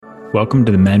Welcome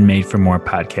to the Men Made for More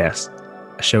podcast,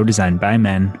 a show designed by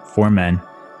men for men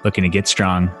looking to get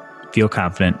strong, feel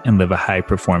confident, and live a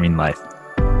high-performing life.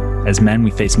 As men,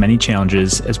 we face many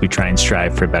challenges as we try and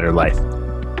strive for a better life.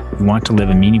 We want to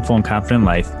live a meaningful and confident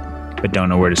life, but don't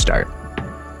know where to start.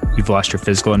 You've lost your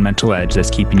physical and mental edge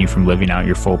that's keeping you from living out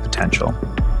your full potential.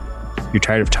 You're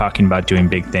tired of talking about doing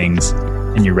big things,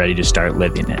 and you're ready to start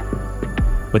living it.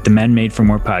 With the Men Made for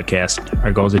More podcast,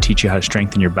 our goal is to teach you how to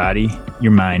strengthen your body,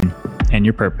 your mind, and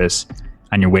your purpose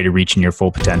on your way to reaching your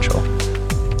full potential.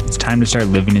 It's time to start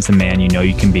living as the man you know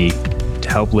you can be to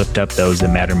help lift up those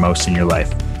that matter most in your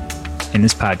life. In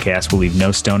this podcast, we'll leave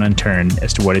no stone unturned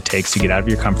as to what it takes to get out of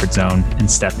your comfort zone and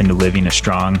step into living a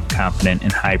strong, confident,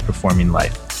 and high-performing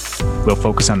life. We'll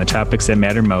focus on the topics that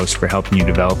matter most for helping you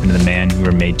develop into the man you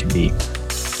were made to be.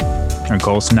 Our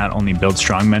goal is to not only build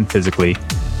strong men physically,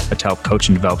 but to help coach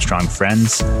and develop strong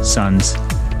friends, sons,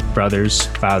 brothers,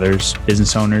 fathers,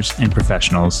 business owners, and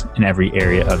professionals in every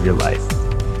area of your life.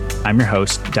 I'm your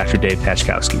host, Dr. Dave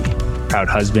Pachkowski, proud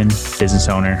husband, business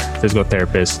owner, physical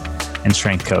therapist, and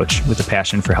strength coach with a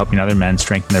passion for helping other men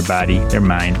strengthen their body, their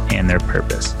mind, and their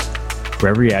purpose.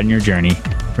 Wherever you're at in your journey,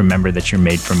 remember that you're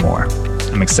made for more.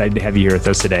 I'm excited to have you here with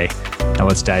us today. Now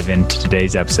let's dive into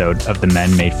today's episode of the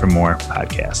Men Made for More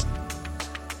podcast.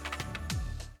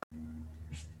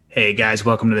 Hey guys,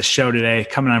 welcome to the show today.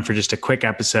 Coming on for just a quick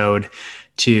episode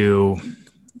to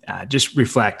just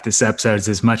reflect. This episode is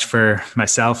as much for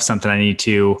myself, something I need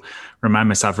to remind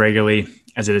myself regularly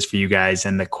as it is for you guys.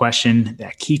 And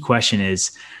that key question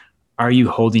is, are you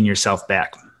holding yourself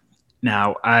back?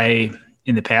 Now,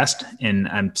 in the past, and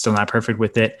I'm still not perfect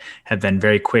with it, have been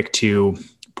very quick to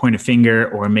point a finger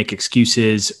or make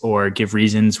excuses or give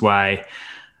reasons why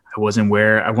I wasn't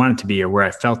where I wanted to be or where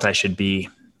I felt I should be.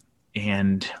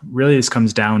 And really, this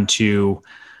comes down to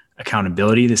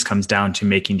accountability. This comes down to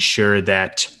making sure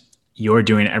that you're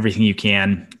doing everything you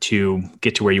can to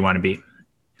get to where you want to be.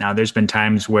 Now, there's been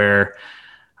times where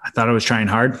I thought I was trying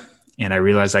hard and I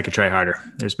realized I could try harder.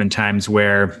 There's been times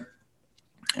where,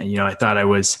 I thought I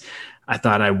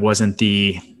wasn't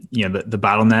the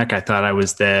bottleneck. I thought I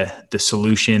was the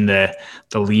solution, the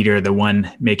leader, the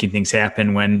one making things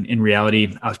happen, when in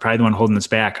reality, I was probably the one holding us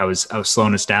back. I was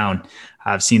slowing us down.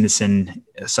 I've seen this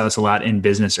saw this a lot in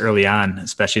business early on,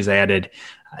 especially as I added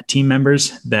team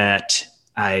members that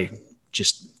I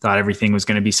just thought everything was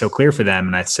going to be so clear for them.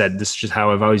 And I said, this is just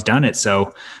how I've always done it.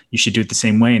 So you should do it the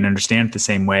same way and understand it the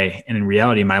same way. And in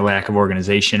reality, my lack of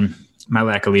organization, my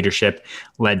lack of leadership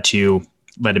led to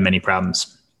many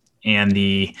problems. And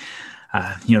the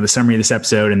summary of this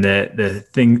episode and a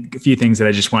few things that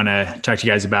I just want to talk to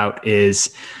you guys about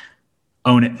is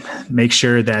own it. Make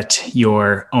sure that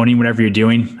you're owning whatever you're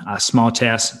doing, small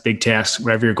tasks, big tasks,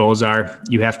 whatever your goals are.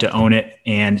 You have to own it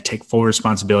and take full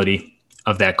responsibility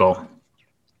of that goal.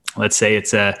 Let's say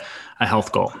it's a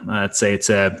health goal. Let's say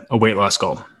it's a weight loss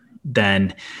goal.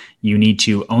 Then you need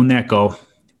to own that goal,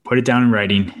 put it down in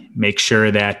writing, make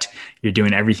sure that you're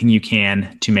doing everything you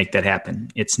can to make that happen.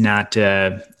 It's not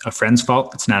a friend's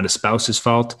fault. It's not a spouse's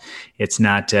fault. It's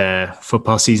not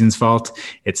football season's fault.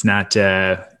 It's not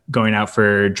going out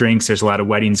for drinks. There's a lot of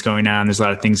weddings going on. There's a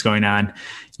lot of things going on.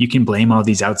 You can blame all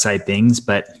these outside things,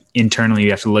 but internally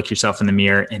you have to look yourself in the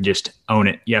mirror and just own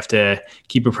it. You have to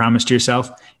keep a promise to yourself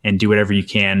and do whatever you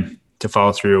can to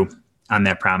follow through on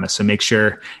that promise. So make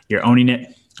sure you're owning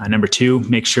it. Number two,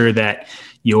 make sure that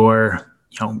you're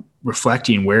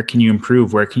reflecting. Where can you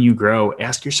improve? Where can you grow?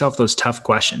 Ask yourself those tough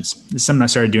questions. This is something I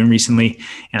started doing recently,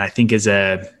 and I think is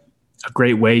a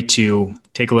great way to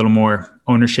take a little more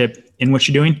ownership in what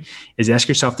you're doing, is ask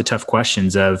yourself the tough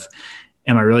questions of,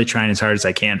 am I really trying as hard as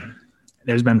I can?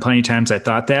 There's been plenty of times I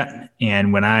thought that.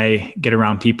 And when I get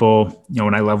around people,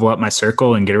 when I level up my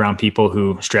circle and get around people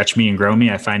who stretch me and grow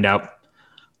me, I find out,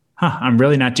 I'm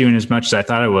really not doing as much as I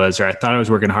thought I was, or I thought I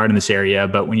was working hard in this area.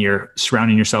 But when you're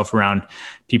surrounding yourself around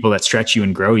people that stretch you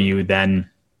and grow you, then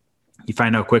you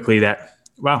find out quickly that,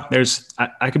 wow,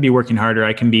 I could be working harder.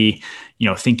 I can be,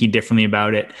 thinking differently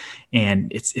about it.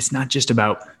 And it's not just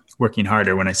about working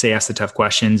harder. When I say ask the tough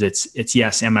questions, it's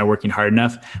yes, am I working hard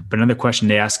enough? But another question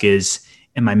to ask is,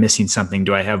 am I missing something?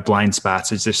 Do I have blind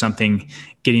spots? Is there something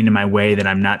getting in my way that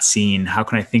I'm not seeing? How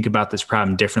can I think about this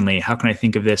problem differently? How can I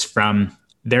think of this from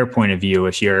their point of view?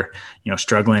 If you're,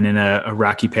 struggling in a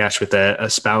rocky patch with a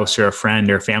spouse or a friend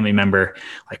or a family member,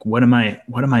 like what am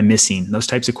I missing? Those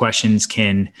types of questions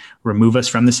can remove us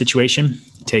from the situation,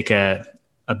 take a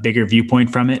bigger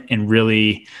viewpoint from it, and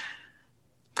really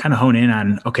kind of hone in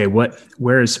on, okay,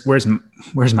 where's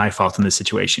my fault in this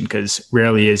situation? Because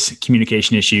rarely is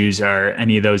communication issues or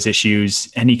any of those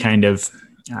issues, any kind of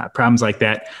Problems like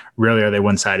that, rarely are they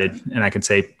one-sided. And I can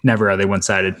say never are they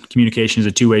one-sided. Communication is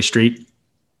a two-way street.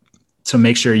 So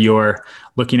make sure you're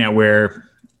looking at where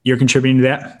you're contributing to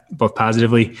that, both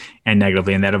positively and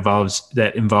negatively. And that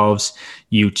involves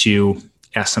you to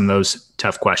ask some of those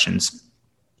tough questions.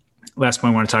 Last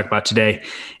point I want to talk about today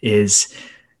is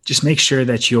just make sure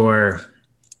that you're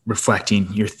reflecting,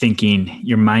 you're thinking,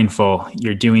 you're mindful,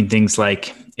 you're doing things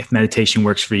like, if meditation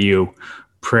works for you,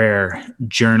 prayer,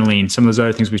 journaling, some of those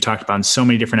other things we've talked about in so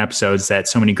many different episodes that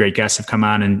so many great guests have come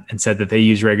on and said that they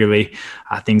use regularly,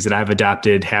 things that I've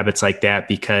adopted, habits like that,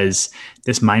 because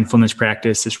this mindfulness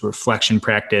practice, this reflection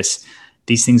practice,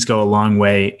 these things go a long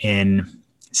way in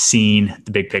seeing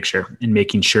the big picture and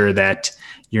making sure that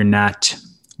you're not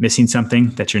missing something,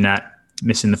 that you're not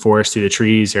missing the forest through the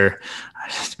trees, or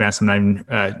to be honest, I'm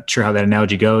not sure how that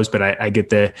analogy goes, but I get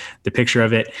the picture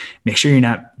of it. Make sure you're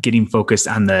not getting focused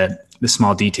on the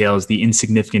small details, the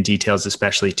insignificant details,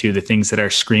 especially too, the things that are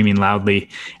screaming loudly.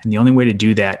 And the only way to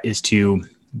do that is to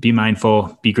be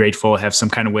mindful, be grateful, have some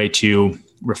kind of way to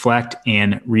reflect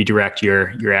and redirect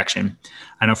your action.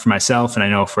 I know for myself, and I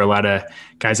know for a lot of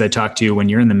guys I talk to, when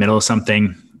you're in the middle of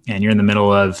something and you're in the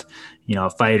middle of, a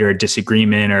fight or a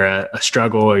disagreement or a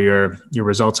struggle, or your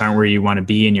results aren't where you want to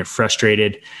be and you're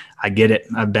frustrated, I get it.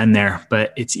 I've been there,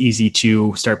 but it's easy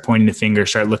to start pointing the finger,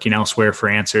 start looking elsewhere for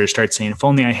answers, start saying, if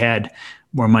only I had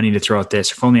more money to throw at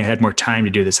this, if only I had more time to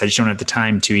do this. I just don't have the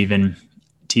time to even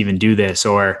do this.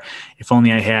 Or if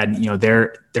only I had,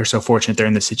 they're so fortunate they're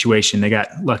in this situation. They got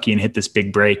lucky and hit this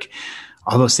big break.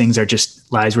 All those things are just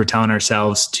lies we're telling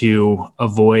ourselves to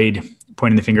avoid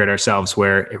pointing the finger at ourselves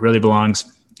where it really belongs.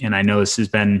 And I know this has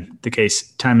been the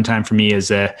case time and time for me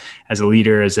as a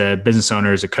leader, as a business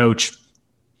owner, as a coach,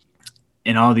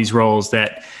 in all these roles,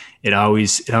 that it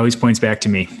always points back to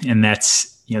me. And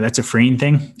that's a freeing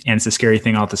thing, and it's a scary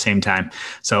thing all at the same time.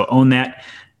 So own that,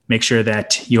 make sure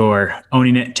that you're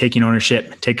owning it, taking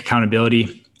ownership, take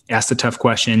accountability, ask the tough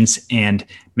questions, and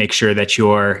make sure that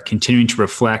you're continuing to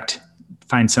reflect,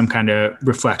 find some kind of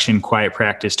reflection, quiet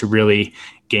practice to really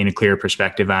gain a clearer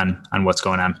perspective on what's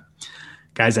going on.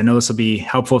 Guys, I know this will be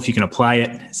helpful if you can apply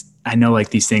it. I know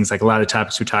like these things, like a lot of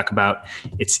topics we talk about,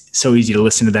 it's so easy to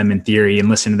listen to them in theory and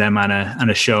listen to them on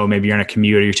a show. Maybe you're on a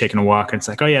commute or you're taking a walk and it's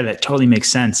like, oh yeah, that totally makes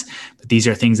sense. But these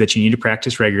are things that you need to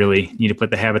practice regularly. You need to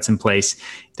put the habits in place.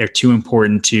 They're too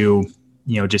important to,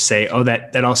 just say, oh,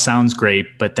 that all sounds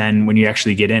great. But then when you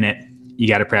actually get in it, you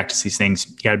got to practice these things.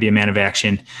 You got to be a man of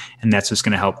action. And that's what's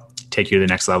going to help take you to the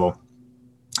next level.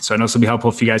 So I know this will be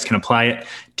helpful if you guys can apply it,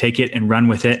 take it and run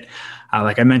with it.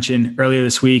 Like I mentioned earlier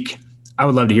this week, I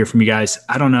would love to hear from you guys.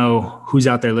 I don't know who's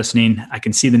out there listening. I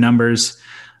can see the numbers.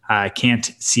 I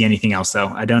can't see anything else though.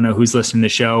 I don't know who's listening to the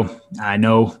show. I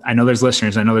know there's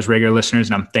listeners. I know there's regular listeners,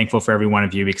 and I'm thankful for every one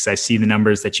of you because I see the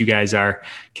numbers that you guys are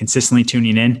consistently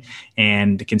tuning in,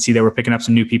 and can see that we're picking up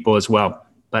some new people as well.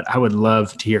 But I would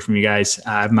love to hear from you guys.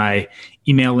 I have my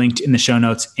email linked in the show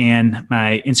notes and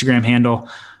my Instagram handle.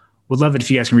 Would love it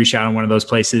if you guys can reach out on one of those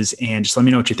places and just let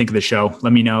me know what you think of the show.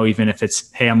 Let me know, even if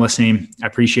it's, hey, I'm listening. I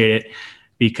appreciate it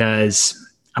because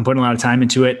I'm putting a lot of time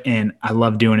into it and I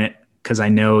love doing it because I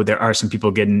know there are some people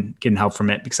getting help from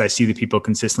it because I see the people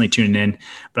consistently tuning in.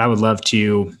 But I would love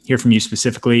to hear from you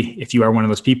specifically. If you are one of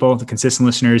those people, the consistent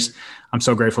listeners, I'm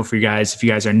so grateful for you guys. If you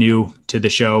guys are new to the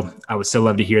show, I would still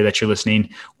love to hear that you're listening,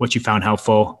 what you found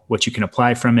helpful, what you can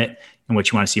apply from it, and what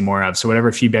you want to see more of. So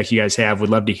whatever feedback you guys have, would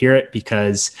love to hear it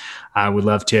because I would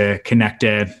love to connect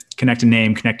a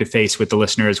name, connect a face with the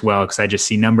listener as well. Because I just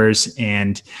see numbers,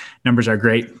 and numbers are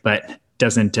great, but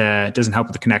doesn't help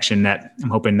with the connection that I'm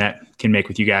hoping that can make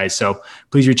with you guys. So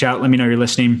please reach out. Let me know you're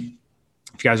listening.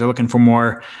 If you guys are looking for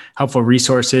more helpful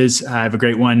resources, I have a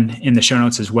great one in the show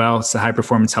notes as well. It's the High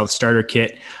Performance Health Starter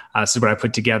Kit. This is what I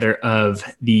put together of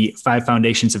the 5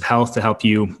 foundations of health to help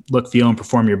you look, feel, and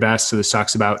perform your best. So this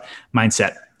talks about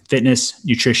mindset, fitness,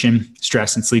 nutrition,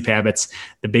 stress, and sleep habits,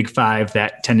 the big 5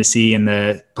 that tend to see in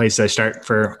the places I start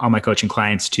for all my coaching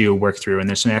clients to work through. And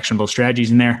there's some actionable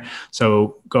strategies in there.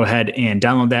 So go ahead and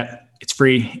download that. It's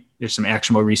free. There's some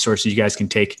actionable resources you guys can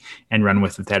take and run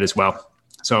with that as well.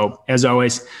 So as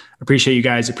always, appreciate you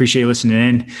guys. Appreciate you listening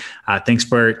in. Thanks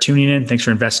for tuning in. Thanks for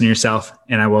investing in yourself.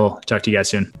 And I will talk to you guys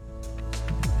soon.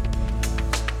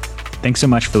 Thanks so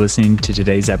much for listening to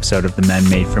today's episode of the Men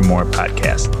Made for More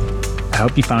podcast. I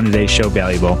hope you found today's show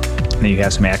valuable and that you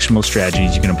have some actionable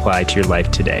strategies you can apply to your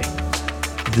life today.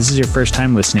 If this is your first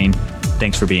time listening,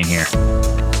 thanks for being here.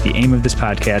 The aim of this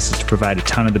podcast is to provide a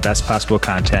ton of the best possible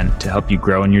content to help you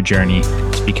grow in your journey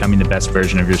to becoming the best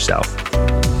version of yourself.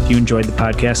 If you enjoyed the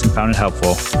podcast and found it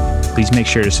helpful, please make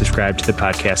sure to subscribe to the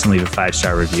podcast and leave a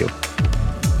 5-star review.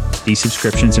 These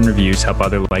subscriptions and reviews help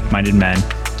other like-minded men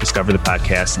discover the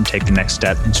podcast and take the next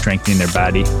step in strengthening their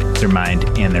body, their mind,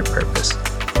 and their purpose.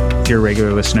 If you're a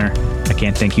regular listener, I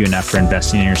can't thank you enough for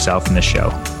investing in yourself in this show.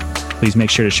 Please make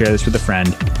sure to share this with a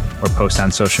friend or post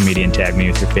on social media and tag me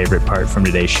with your favorite part from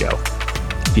today's show.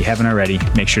 If you haven't already,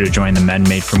 make sure to join the Men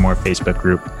Made for More Facebook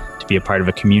group to be a part of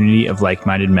a community of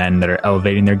like-minded men that are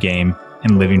elevating their game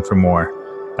and living for more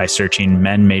by searching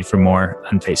Men Made for More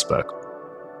on Facebook.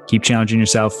 Keep challenging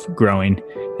yourself, growing,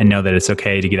 and know that it's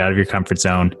okay to get out of your comfort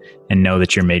zone and know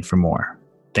that you're made for more.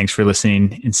 Thanks for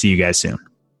listening, and see you guys soon.